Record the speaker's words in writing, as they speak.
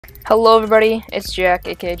Hello everybody, it's Jack,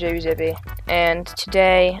 aka JBZippy, and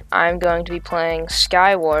today I'm going to be playing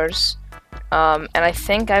SKYWARS, and I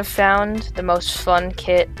think I've found the most fun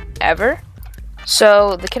kit ever.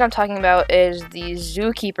 So, the kit I'm talking about is the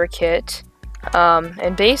Zookeeper kit,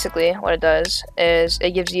 and basically what it does is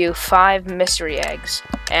it gives you 5 mystery eggs,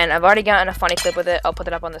 and I've already gotten a funny clip with it. I'll put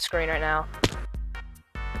it up on the screen right now.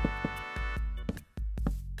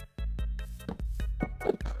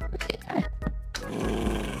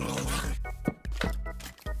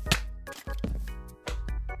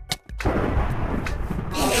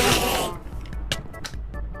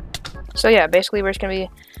 So yeah, basically we're just going to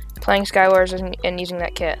be playing SKYWARS and using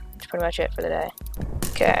that kit. That's pretty much it for the day.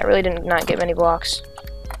 Okay, I really did not get many blocks.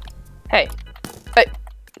 Hey. Hey.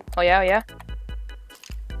 Oh yeah, oh yeah.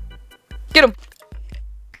 Get him!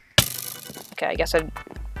 Okay, I guess I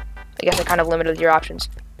kind of limited your options.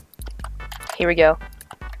 Here we go.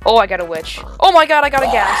 Oh, I got a witch. Oh my god, I got a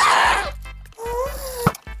ghast.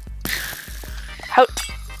 How?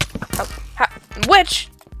 Witch!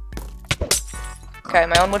 Okay,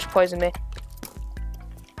 my own witch poisoned me.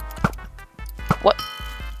 What?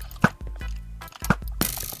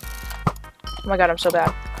 Oh my god, I'm so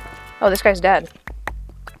bad. Oh, this guy's dead.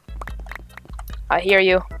 I hear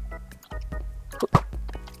you.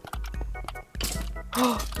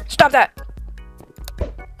 Stop that!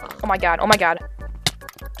 Oh my god, oh my god.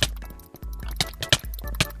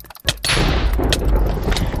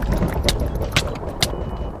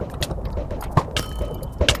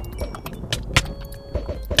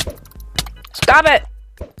 Stop it!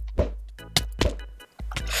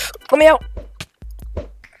 Let me out!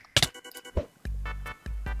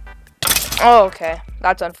 Oh, okay.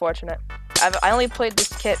 That's unfortunate. I only played this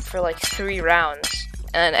kit for like 3 rounds,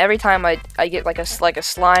 and every time I get like a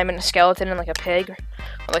slime and a skeleton and like a pig, or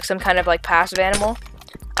like some kind of like passive animal,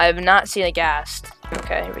 I have not seen a ghast.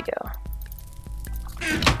 Okay, here we go.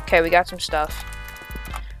 Okay, we got some stuff.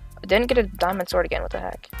 I didn't get a diamond sword again. What the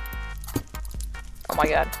heck? Oh my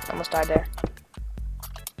god, I almost died there.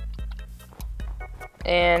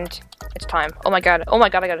 And it's time. Oh my god, I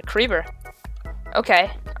got a creeper. Okay,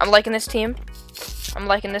 I'm liking this team. I'm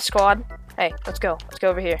liking this squad. Hey, let's go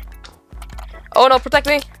over here. Oh no, protect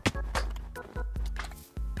me!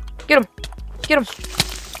 Get him! Get him!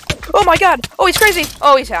 Oh my god! Oh, he's crazy!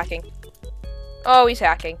 Oh, he's hacking. Oh, he's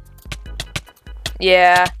hacking.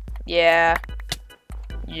 Yeah, he's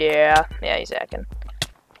hacking.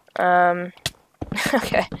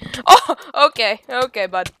 Okay. Oh, okay,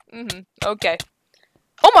 bud. Okay.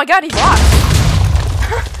 Oh my god, he lost!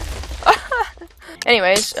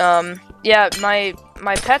 Anyways, yeah, my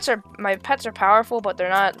pets are powerful, but they're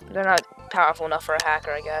not powerful enough for a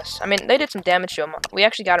hacker, I guess. I mean, they did some damage to him. We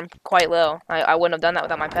actually got him quite low. I wouldn't have done that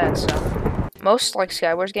without my pets. So. Most like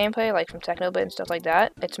SKYWARS gameplay, like from Technobit and stuff like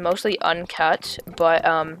that, it's mostly uncut, but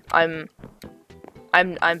I'm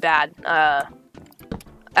bad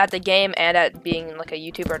at the game and at being like a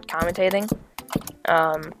YouTuber commentating.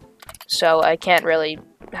 So I can't really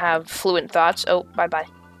have fluent thoughts. Oh, bye.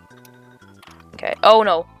 Okay. Oh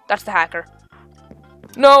no, that's the hacker.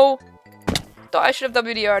 No! Thought I should have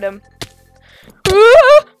WDR'd him.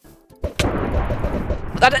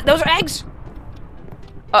 Those are eggs!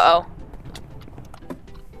 Uh-oh.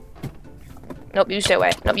 Nope, you stay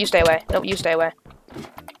away. Nope, you stay away. Nope, you stay away.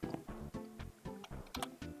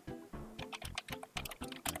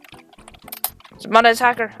 Mana's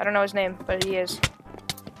hacker. I don't know his name, but he is.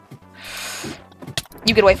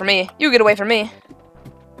 You get away from me. You get away from me.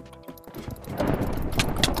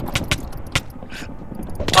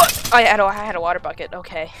 I had a water bucket.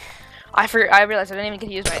 Okay. I realized I didn't even get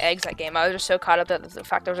to use my eggs that game. I was just so caught up that the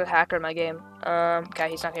fact there was a hacker in my game. Okay,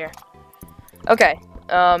 he's not here. Okay.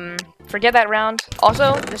 Forget that round.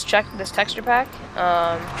 Also, this texture pack.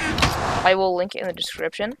 I will link it in the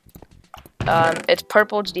description. It's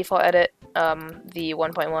purple. It's default edit. The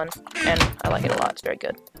 1.1, and I like it a lot. It's very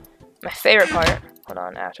good. My favorite part. Hold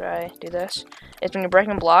on. After I do this, is when you're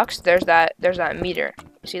breaking blocks. There's that meter.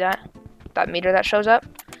 You see that? That meter that shows up.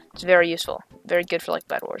 It's very useful. Very good for like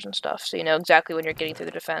bed wars and stuff. So you know exactly when you're getting through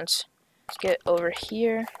the defense. Let's get over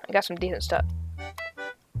here. I got some decent stuff.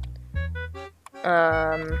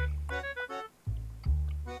 My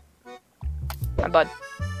bud.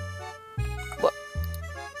 What?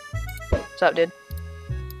 What's up, dude?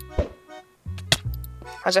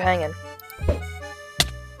 How's it hanging?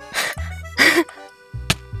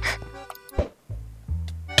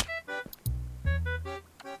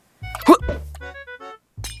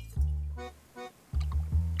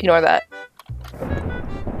 Ignore that.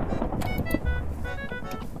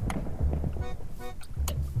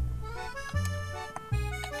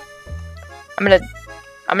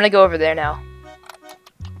 I'm gonna go over there now.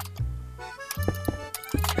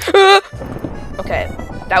 Okay,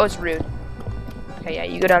 that was rude. Okay, yeah,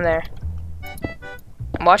 you go down there.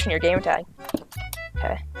 I'm watching your gamer tag.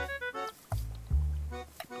 Okay.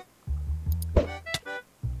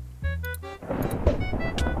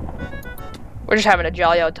 We're just having a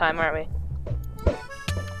jolly old time, aren't we?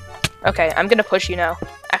 Okay, I'm gonna push you now.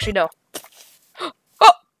 Actually, no.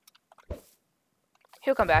 Oh!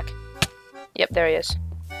 He'll come back. Yep, there he is.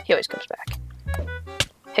 He always comes back.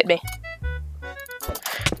 Hit me.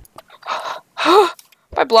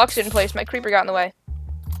 My block's in place. My creeper got in the way.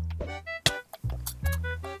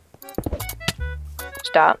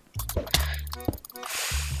 Stop.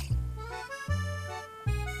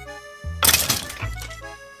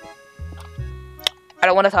 I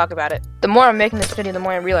don't want to talk about it. The more I'm making this video, the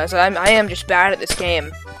more I realize that I am just bad at this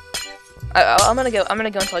game. I'm gonna go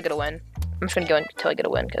until I get a win. I'm just gonna go until I get a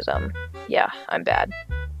win, because yeah, I'm bad.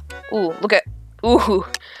 Ooh, look at, ooh,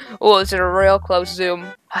 this is a real close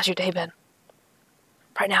zoom. How's your day been?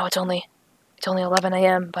 Right now it's only 11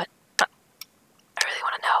 a.m., but I really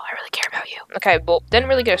want to know. I really care about you. Okay, well, didn't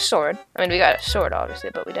really get a sword. I mean, we got a sword,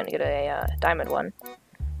 obviously, but we didn't get a diamond one.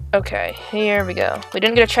 Okay, here we go. We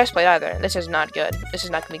didn't get a chestplate either. This is not good. This is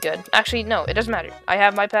not gonna be good. Actually, no, it doesn't matter. I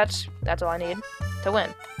have my pets. That's all I need to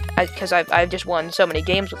win. Because I've just won so many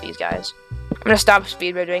games with these guys. I'm gonna stop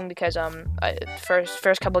speedrunning because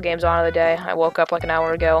first couple games on of the day, I woke up like an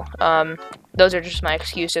hour ago. Those are just my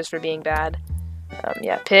excuses for being bad.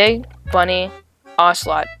 Yeah, pig, bunny,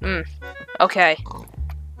 ocelot. Okay.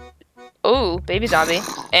 Ooh, baby zombie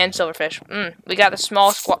and silverfish. We got the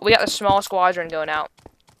small squadron going out.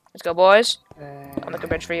 Let's go, boys. I'll make a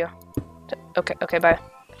bridge for you. Okay, bye.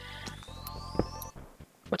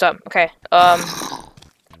 What's up? Okay.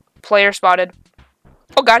 Player spotted.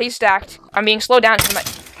 Oh god, he's stacked. I'm being slowed down because my...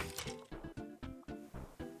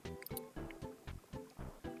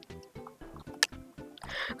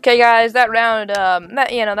 Okay, guys, that round,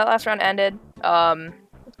 that last round ended. I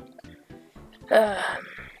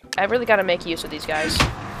really gotta make use of these guys.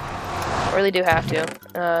 I really do have to.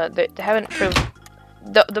 They haven't proved...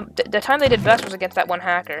 The time they did best was against that one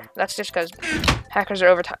hacker. That's just because hackers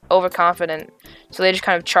are overconfident, so they just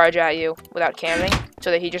kind of charge at you without camming. So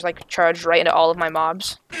that he just like charged right into all of my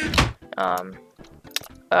mobs. And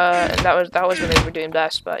that was when they were doing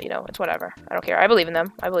best. But you know, it's whatever. I don't care. I believe in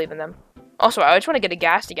them. I believe in them. Also, I just want to get a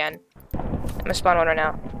gassed again. I'm gonna spawn one right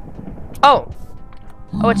now. Oh,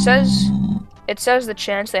 it says the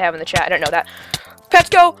chance they have in the chat. I don't know that. Pets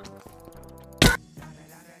go.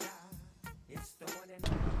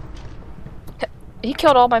 He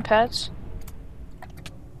killed all my pets.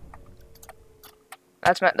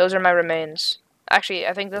 Those are my remains. Actually,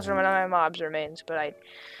 I think those are my mob's remains, but I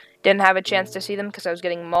didn't have a chance to see them because I was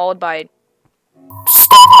getting mauled by...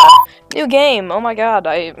 New game! Oh my god,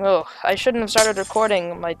 I shouldn't have started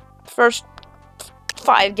recording my first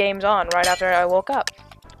 5 games on right after I woke up.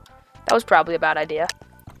 That was probably a bad idea.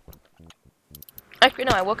 Actually,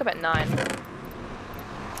 no, I woke up at 9.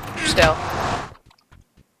 Still.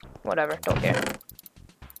 Whatever, don't care.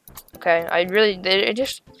 Okay, they really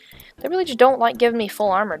just don't like giving me full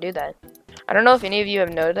armor, do they? I don't know if any of you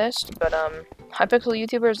have noticed, but Hypixel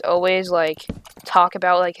YouTubers always like talk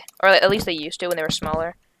about like, or at least they used to when they were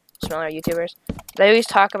smaller YouTubers. They always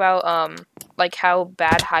talk about like how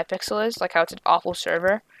bad Hypixel is, like how it's an awful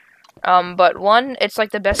server. But one, it's like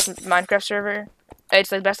the best Minecraft server. It's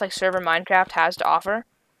the best like server Minecraft has to offer,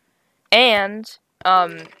 and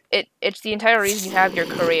it's the entire reason you have your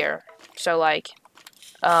career. So like,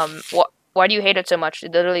 why do you hate it so much?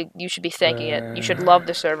 Literally, you should be thanking it. You should love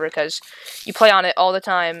the server because you play on it all the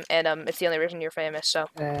time, and it's the only reason you're famous. So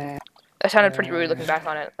that sounded pretty rude looking back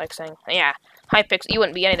on it, like saying, "Yeah, Hypixel, you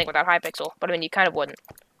wouldn't be anything without Hypixel." But I mean, you kind of wouldn't.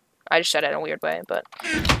 I just said it in a weird way, but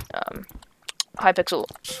Hypixel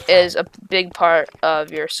is a big part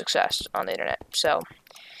of your success on the internet. So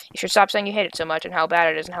you should stop saying you hate it so much and how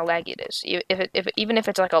bad it is and how laggy it is. Even if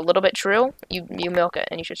it's like a little bit true, you milk it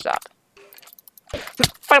and you should stop.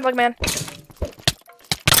 Fight a bug man.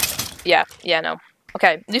 Yeah, no.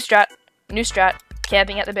 Okay, new strat.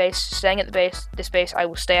 Camping at the base, staying at the base. This base I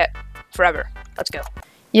will stay at forever. Let's go.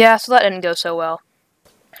 Yeah, so that didn't go so well.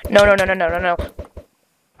 No.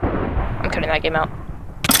 I'm cutting that game out.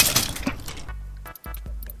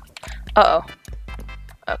 Uh-oh.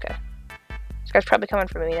 Okay. This guy's probably coming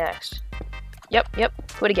for me next. Yep. Who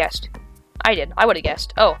would have guessed? I did. I would have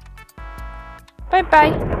guessed. Oh.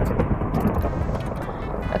 Bye-bye.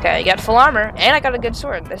 Okay, I got full armor, and I got a good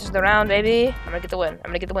sword. This is the round, baby. I'm gonna get the win. I'm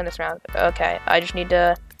gonna get the win this round. Okay, I just need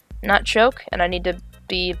to not choke, and I need to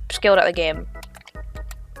be skilled at the game.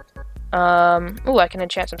 Ooh, I can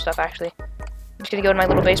enchant some stuff, actually. I'm just gonna go to my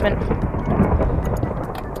little basement.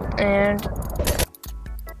 And,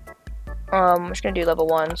 I'm just gonna do level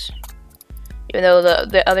 1s. Even though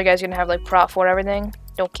the other guy's gonna have, like, prop for everything.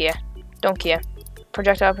 Don't care. Don't care.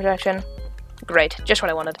 Projectile protection. Great. Just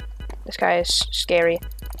what I wanted. This guy is scary.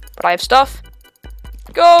 But I have stuff.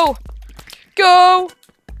 Go! Go!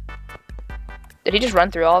 Did he just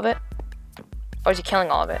run through all of it? Or is he killing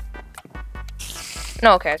all of it?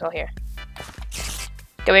 No, okay, it's all here.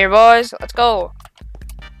 Come here, boys. Let's go.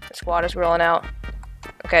 The squad is rolling out.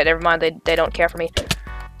 Okay, never mind. They don't care for me.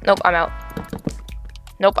 Nope, I'm out.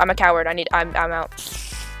 Nope, I'm a coward. I'm out.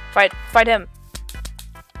 Fight him.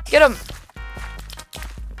 Get him.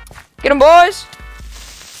 Get him, boys.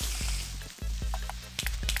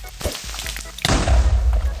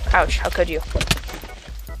 Ouch, how could you?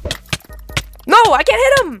 No, I can't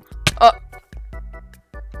hit him!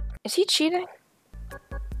 Is he cheating?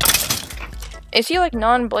 Is he like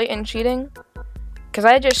non-blatant cheating? Because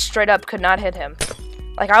I just straight up could not hit him.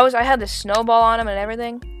 Like I had this snowball on him and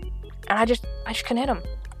everything. And I just couldn't hit him.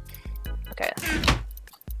 Okay.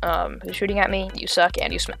 Who's shooting at me? You suck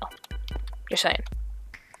and you smell. Just saying.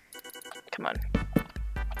 Come on.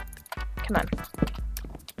 Come on.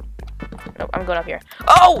 Nope, I'm going up here.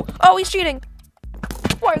 Oh! Oh, he's cheating!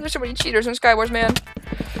 Why are there so many cheaters in SKYWARS, man?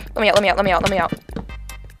 Let me out, let me out, let me out, let me out.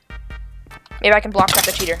 Maybe I can block back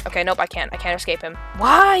the cheater. Okay, nope, I can't. I can't escape him.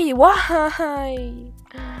 Why? Why?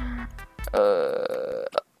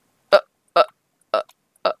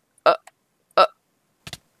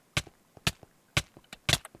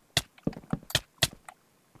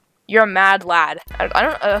 You're a mad lad. I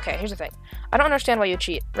don't. Okay, here's the thing. I don't understand why you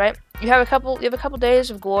cheat, right? You have a couple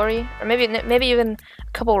days of glory, or maybe even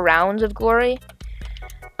a couple rounds of glory.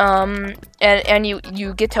 And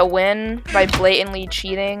you get to win by blatantly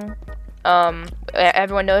cheating.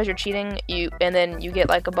 Everyone knows you're cheating. And then you get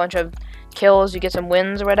like a bunch of kills. You get some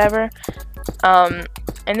wins or whatever. And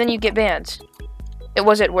then you get banned.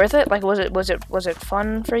 Was it worth it? Like, was it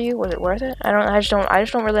fun for you? Was it worth it? I just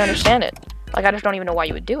don't really understand it. Like, I just don't even know why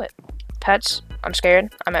you would do it. Pets, I'm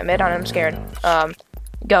scared. I'm at mid on, I'm scared.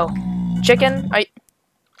 Go. Chicken, I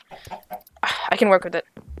can work with it.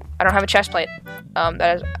 I don't have a chest plate.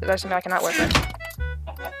 That's something I cannot work with.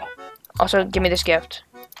 Also, give me this gift.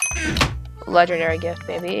 Legendary gift,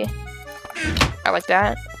 baby. I like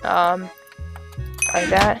that. I like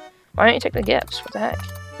that. Why don't you take the gifts? What the heck?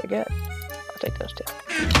 They're good. I'll take those too.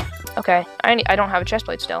 Okay, I don't have a chest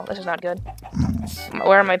plate still. This is not good.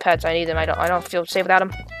 Where are my pets? I need them. I don't feel safe without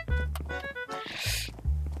them.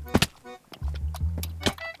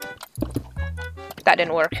 That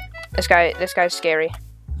didn't work. This guy's scary.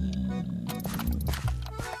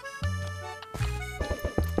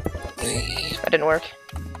 That didn't work.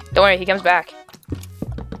 Don't worry, he comes back.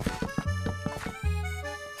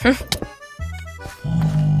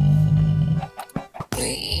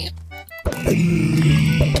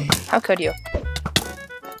 How could you?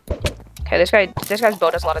 Okay, this guy's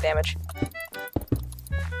bow does a lot of damage.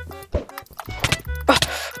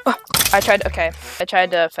 I tried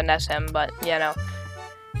to finesse him, but yeah, no.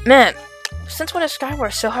 Man, since when is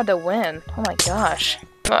SKYWARS so hard to win? Oh my gosh.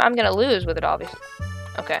 Well, I'm gonna lose with it, obviously.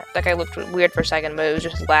 Okay, that guy looked weird for a second, but it was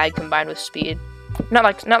just lag combined with speed. Not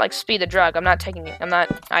like speed the drug. I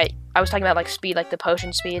was talking about like speed, like the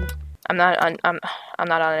potion speed. I'm not on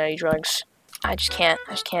any drugs. I just can't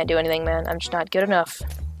do anything, man. I'm just not good enough.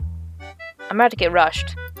 I'm about to get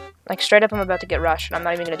rushed. Like straight up, I'm about to get rushed, and I'm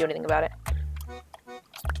not even gonna do anything about it.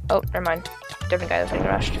 Oh, never mind. Different guy that's getting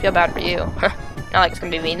rushed. Feel bad for you. Not like it's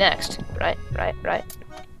gonna be me next. Right.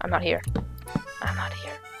 I'm not here. I'm not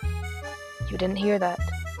here. You didn't hear that.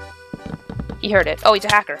 He heard it. Oh, he's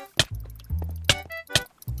a hacker.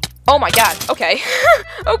 Oh my god. Okay.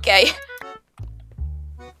 Okay.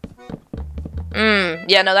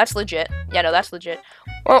 Yeah, no, that's legit. Yeah, no, that's legit.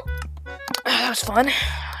 Well, that was fun.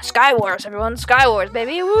 SKYWARS, everyone. SKYWARS,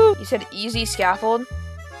 baby. Woo! You said easy scaffold.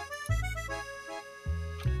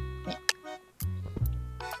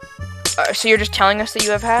 So you're just telling us that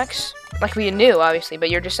you have hacks? Like, we knew, obviously, but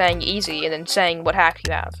you're just saying easy and then saying what hack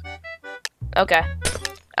you have. Okay.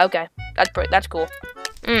 Okay. That's cool.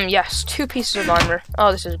 Yes. 2 pieces of armor.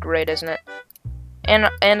 Oh, this is great, isn't it? And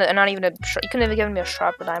not even a... You couldn't have given me a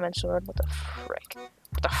sharp diamond sword. What the frick?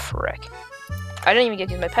 What the frick? I didn't even get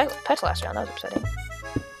to use my pets last round. That was upsetting.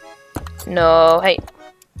 No. Hey.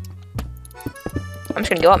 I'm just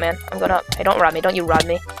gonna go up, man. I'm going up. Hey, don't rob me. Don't you rob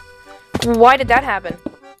me. Why did that happen?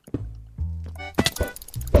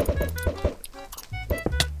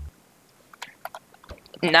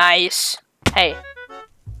 Nice. Hey.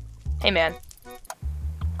 Hey, man.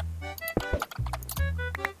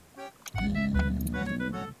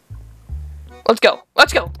 Let's go.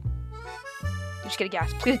 Let's go. Just get a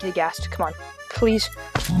gas. Please get a gas. Come on. Please.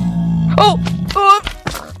 Oh! Oh!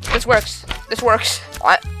 This works. This works.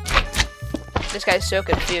 What? This guy's so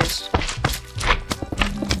confused.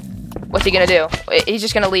 What's he gonna do? He's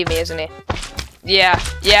just gonna leave me, isn't he? Yeah.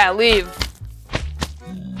 Yeah, leave.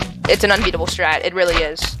 It's an unbeatable strat. It really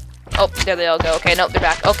is. Oh, there they all go. Okay, nope, they're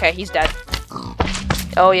back. Okay, he's dead.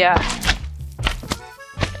 Oh, yeah.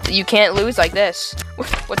 You can't lose like this.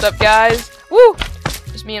 What's up, guys? Woo!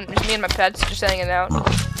 Just me and my pets just hanging out.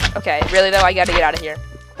 Okay, really though, I gotta get out of here.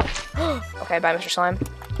 Okay, bye, Mr. Slime.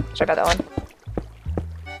 Sorry about that one.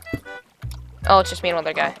 Oh, it's just me and one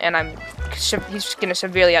other guy, and he's gonna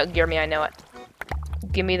severely outgear me. I know it.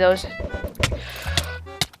 Give me those.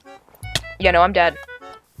 Yeah, no, I'm dead.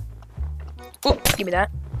 Ooh, give me that.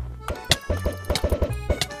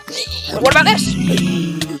 What about this?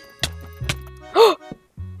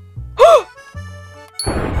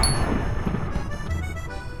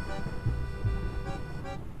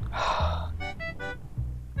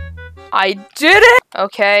 I did it!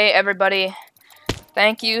 Okay, everybody.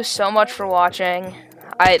 Thank you so much for watching.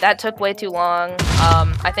 That took way too long.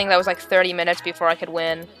 I think that was like 30 minutes before I could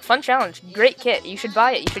win. Fun challenge. Great kit. You should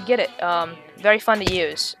buy it. You should get it. Very fun to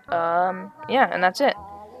use. Yeah, and that's it.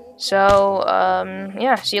 So,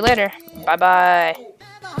 yeah, see you later. Bye-bye.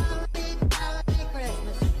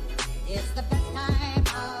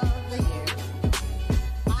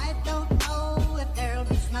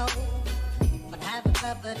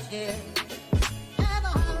 Yeah.